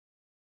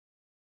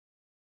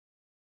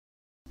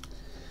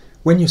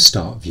When you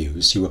start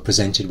Veusz, you are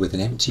presented with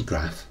an empty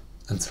graph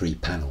and 3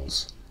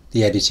 panels,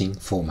 the editing,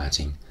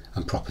 formatting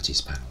and properties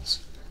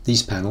panels.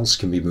 These panels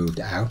can be moved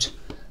out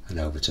and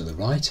over to the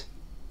right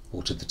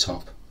or to the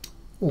top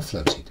or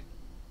floated.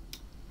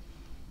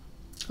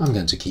 I'm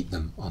going to keep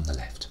them on the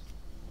left.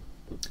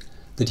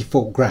 The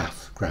default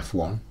graph, graph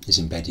 1, is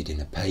embedded in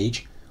a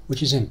page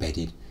which is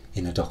embedded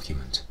in a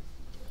document.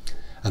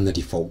 And the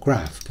default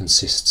graph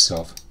consists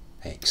of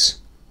X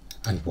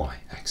and Y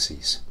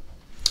axes.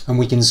 And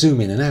we can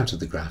zoom in and out of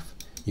the graph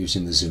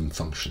using the zoom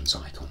functions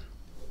icon.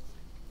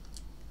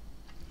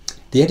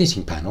 The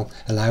editing panel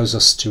allows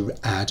us to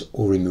add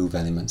or remove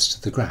elements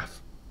to the graph,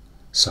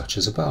 such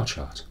as a bar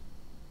chart.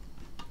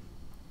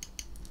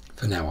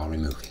 For now I'll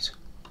remove it.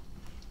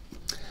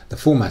 The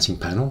formatting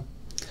panel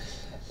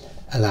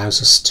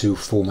allows us to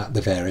format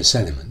the various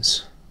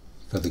elements.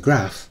 For the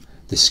graph,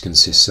 this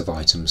consists of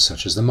items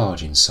such as the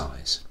margin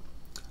size.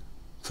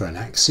 For an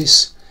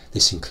axis,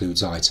 this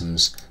includes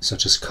items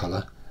such as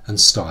colour and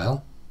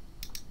style,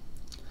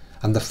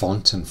 and the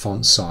font and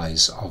font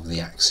size of the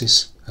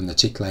axis and the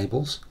tick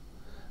labels,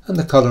 and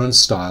the colour and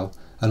style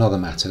and other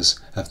matters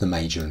of the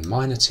major and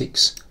minor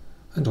ticks,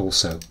 and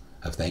also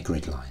of their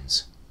grid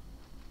lines.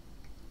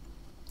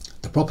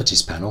 The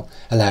properties panel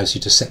allows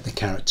you to set the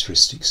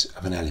characteristics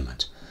of an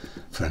element.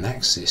 For an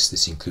axis,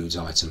 this includes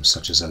items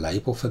such as a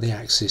label for the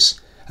axis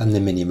and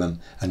the minimum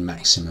and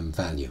maximum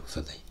value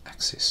for the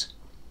axis.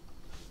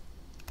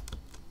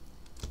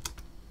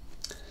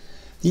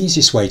 The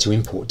easiest way to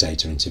import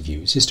data into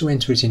Veusz is to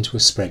enter it into a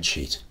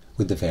spreadsheet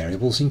with the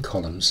variables in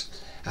columns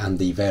and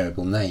the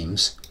variable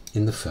names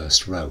in the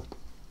first row,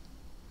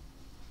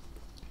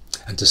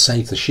 and to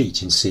save the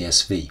sheet in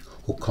CSV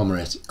or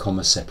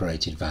comma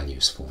separated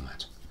values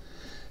format.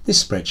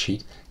 This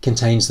spreadsheet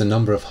contains the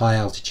number of high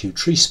altitude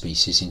tree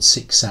species in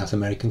 6 South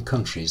American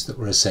countries that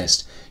were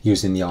assessed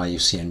using the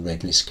IUCN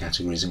Red List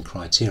categories and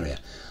criteria,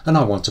 and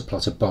I want to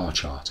plot a bar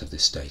chart of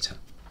this data.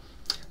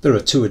 There are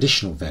 2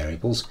 additional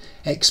variables,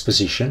 X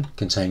position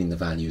containing the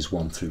values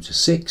 1 through to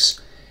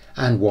 6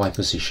 and Y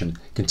position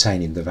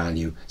containing the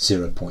value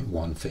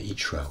 0.1 for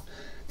each row.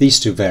 These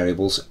 2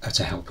 variables are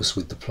to help us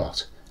with the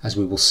plot, as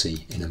we will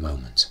see in a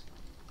moment.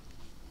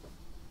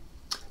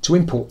 To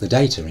import the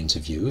data into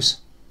Veusz,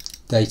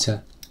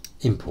 Data,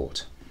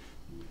 Import.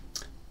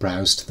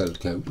 Browse to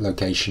the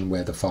location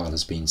where the file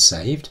has been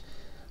saved.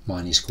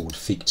 Mine is called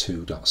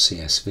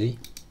fig2.csv.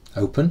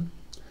 Open.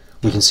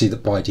 We can see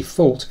that by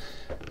default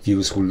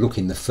Veusz will look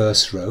in the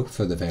first row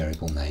for the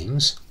variable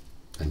names,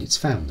 and it's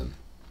found them.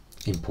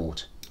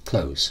 Import,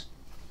 close.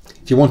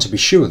 If you want to be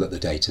sure that the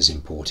data is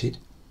imported,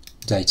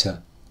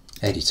 Data,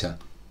 Editor,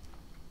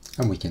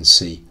 and we can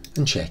see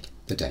and check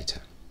the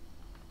data.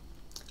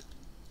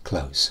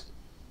 Close.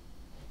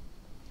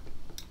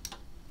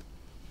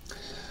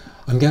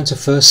 I'm going to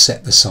first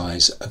set the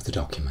size of the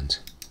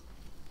document.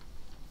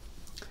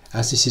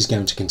 As this is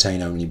going to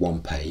contain only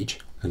one page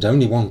and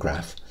only one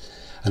graph,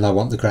 and I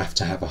want the graph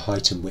to have a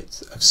height and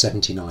width of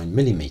 79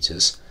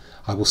 millimeters,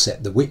 I will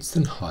set the width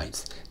and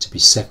height to be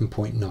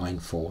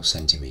 7.94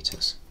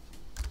 centimeters.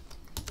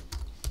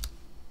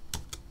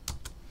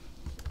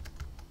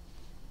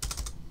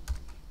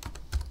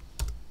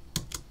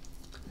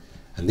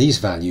 And these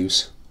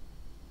values,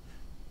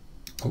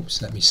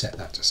 let me set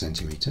that to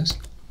centimeters.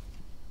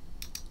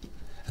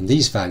 And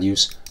these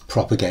values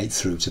propagate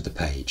through to the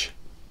page.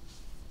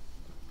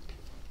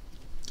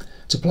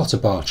 To plot a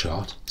bar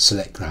chart,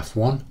 select graph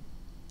 1,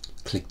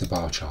 click the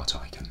bar chart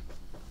icon.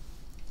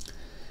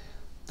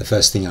 The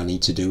first thing I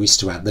need to do is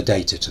to add the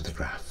data to the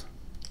graph.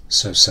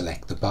 So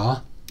select the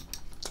bar,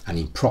 and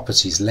in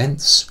Properties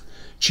Lengths,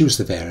 choose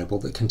the variable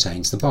that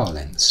contains the bar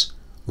lengths,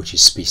 which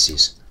is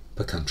species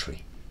per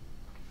country.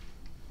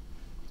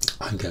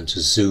 I'm going to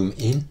zoom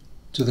in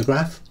to the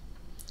graph,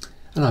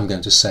 and I'm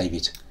going to save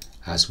it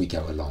as we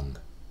go along.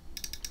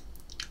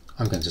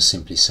 I'm going to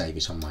simply save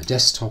it on my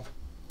desktop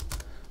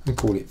and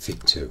call it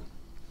Fig2.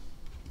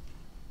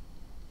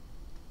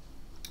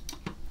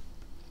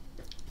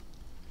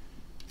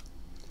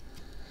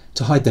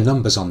 To hide the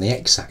numbers on the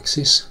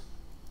x-axis,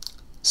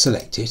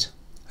 select it,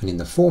 and in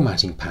the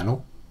formatting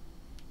panel,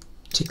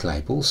 tick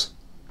labels,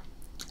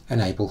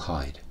 enable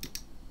hide.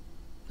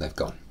 They've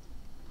gone.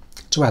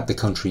 To add the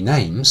country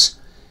names,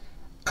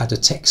 add a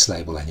text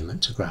label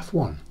element to graph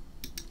 1.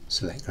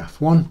 Select graph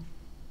 1,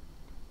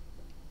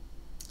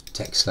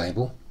 text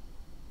label,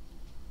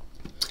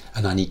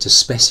 and I need to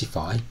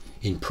specify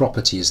in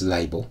Properties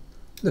Label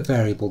the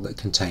variable that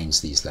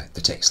contains the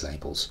text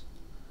labels,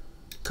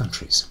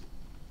 countries.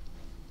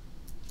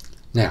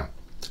 Now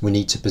we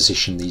need to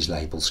position these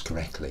labels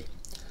correctly.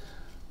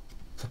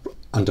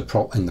 In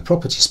the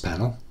Properties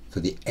panel,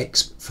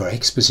 for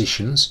X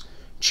positions,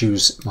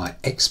 choose my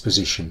X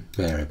position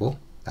variable,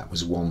 that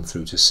was 1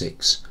 through to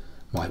 6,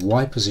 my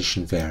Y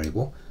position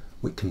variable,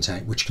 which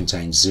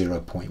contains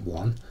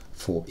 0.1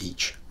 for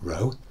each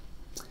row,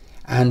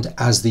 and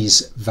as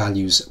these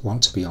values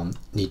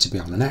need to be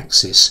on an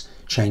axis,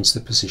 change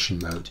the position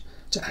mode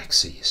to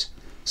axes.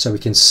 So we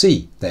can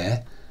see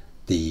there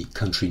the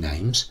country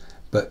names,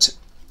 but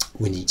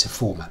we need to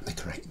format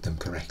them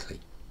correctly.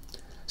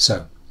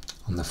 So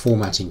on the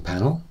formatting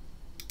panel,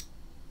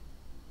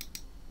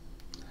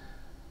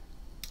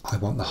 I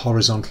want the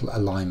horizontal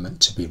alignment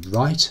to be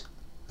right,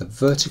 the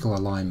vertical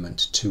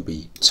alignment to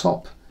be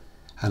top,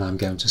 and I'm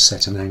going to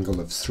set an angle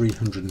of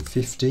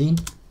 315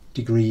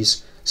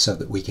 degrees so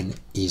that we can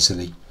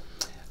easily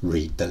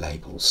read the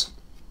labels.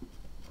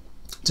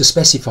 To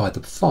specify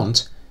the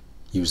font,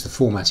 use the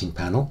formatting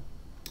panel,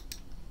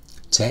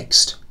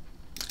 text,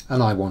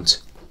 and I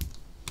want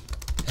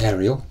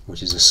Arial,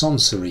 which is a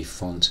sans serif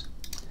font,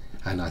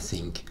 and I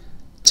think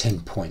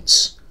 10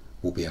 points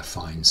will be a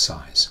fine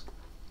size.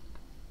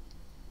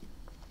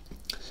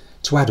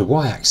 To add a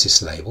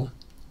y-axis label,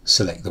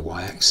 select the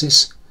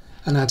y-axis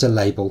and add a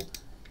label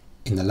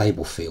in the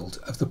label field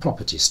of the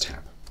Properties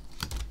tab.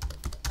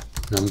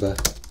 Number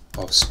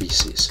of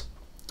species.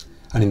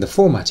 And in the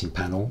formatting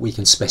panel we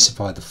can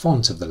specify the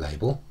font of the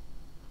label.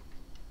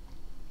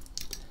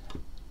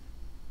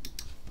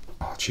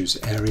 I'll choose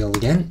Arial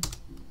again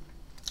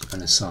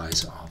and a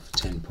size of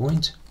 10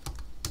 point.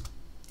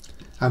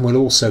 And we'll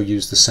also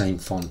use the same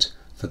font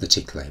for the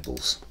tick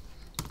labels.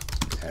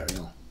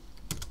 Arial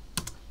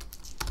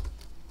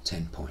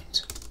 10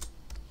 point.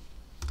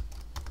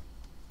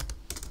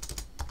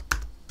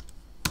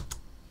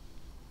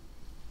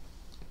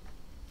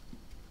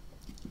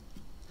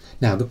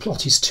 Now the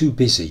plot is too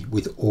busy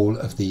with all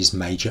of these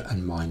major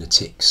and minor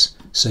ticks,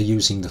 so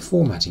using the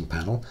formatting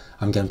panel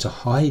I'm going to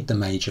hide the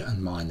major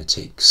and minor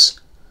ticks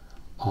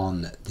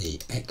on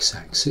the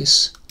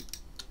x-axis.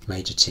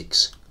 Major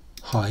ticks,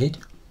 hide.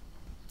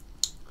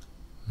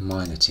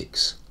 Minor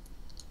ticks,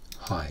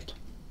 hide.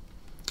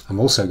 I'm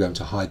also going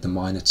to hide the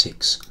minor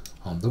ticks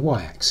on the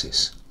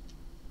y-axis,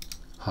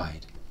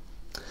 hide.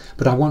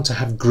 But I want to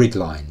have grid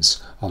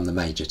lines on the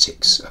major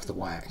ticks of the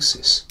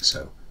y-axis,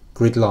 so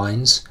grid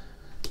lines,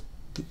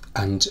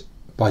 and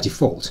by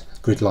default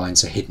grid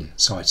lines are hidden,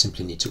 so I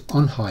simply need to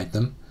unhide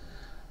them.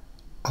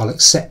 I'll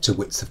accept a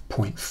width of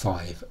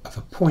 0.5 of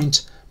a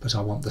point, but I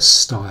want the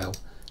style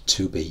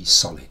to be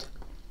solid.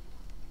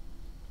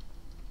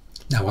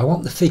 Now I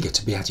want the figure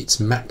to be at its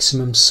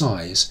maximum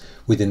size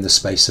within the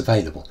space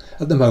available.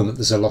 At the moment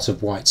there's a lot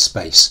of white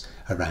space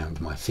around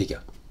my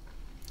figure.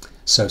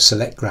 So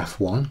select Graph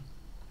 1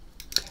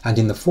 and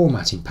in the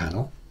formatting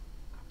panel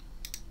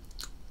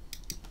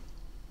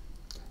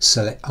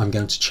I'm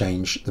going to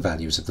change the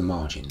values of the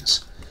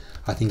margins.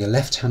 I think a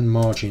left-hand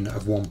margin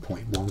of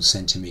 1.1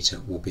 centimetre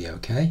will be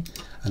okay,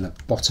 and a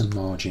bottom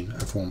margin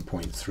of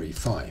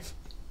 1.35.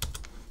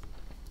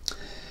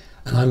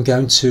 And I'm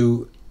going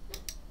to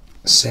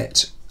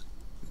set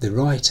the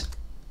right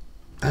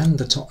and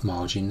the top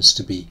margins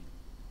to be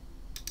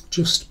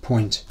just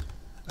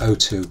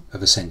 0.02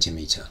 of a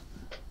centimetre,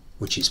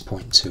 which is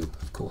 0.2,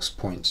 of course,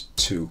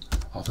 0.2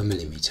 of a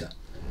millimetre,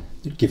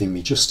 giving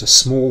me just a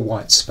small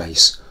white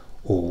space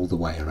all the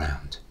way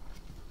around.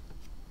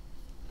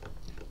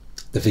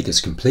 The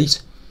figure's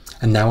complete,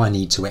 and now I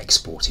need to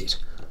export it.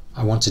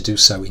 I want to do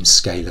so in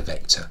scalar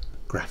vector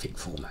graphic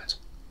format.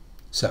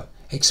 So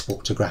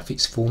export to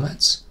graphics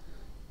formats,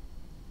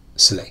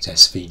 select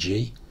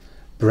SVG,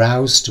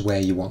 browse to where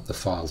you want the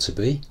file to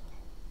be.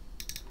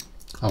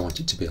 I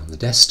want it to be on the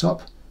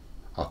desktop.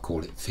 I'll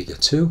call it figure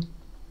 2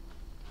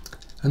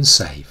 and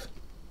save.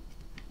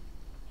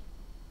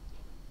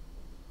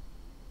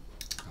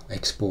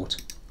 Export,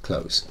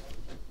 close.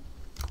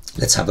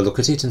 Let's have a look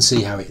at it and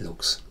see how it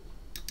looks.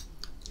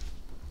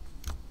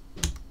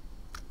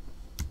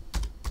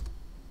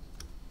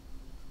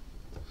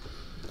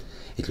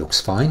 It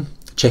looks fine.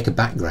 Checker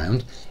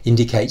background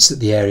indicates that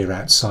the area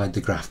outside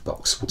the graph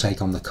box will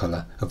take on the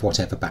colour of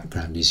whatever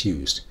background is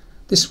used.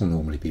 This will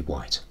normally be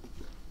white.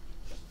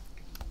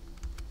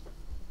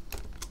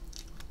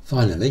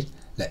 Finally,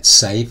 let's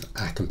save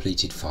our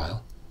completed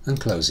file and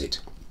close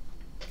it.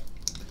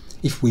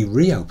 If we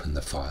reopen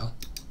the file,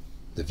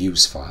 the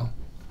Veusz file,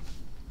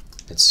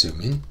 let's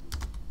zoom in,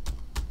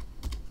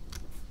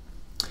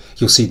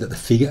 you'll see that the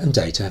figure and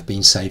data have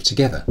been saved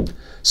together.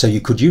 So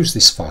you could use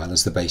this file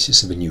as the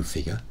basis of a new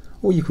figure,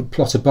 or you could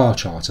plot a bar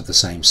chart of the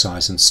same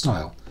size and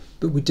style,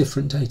 but with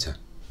different data.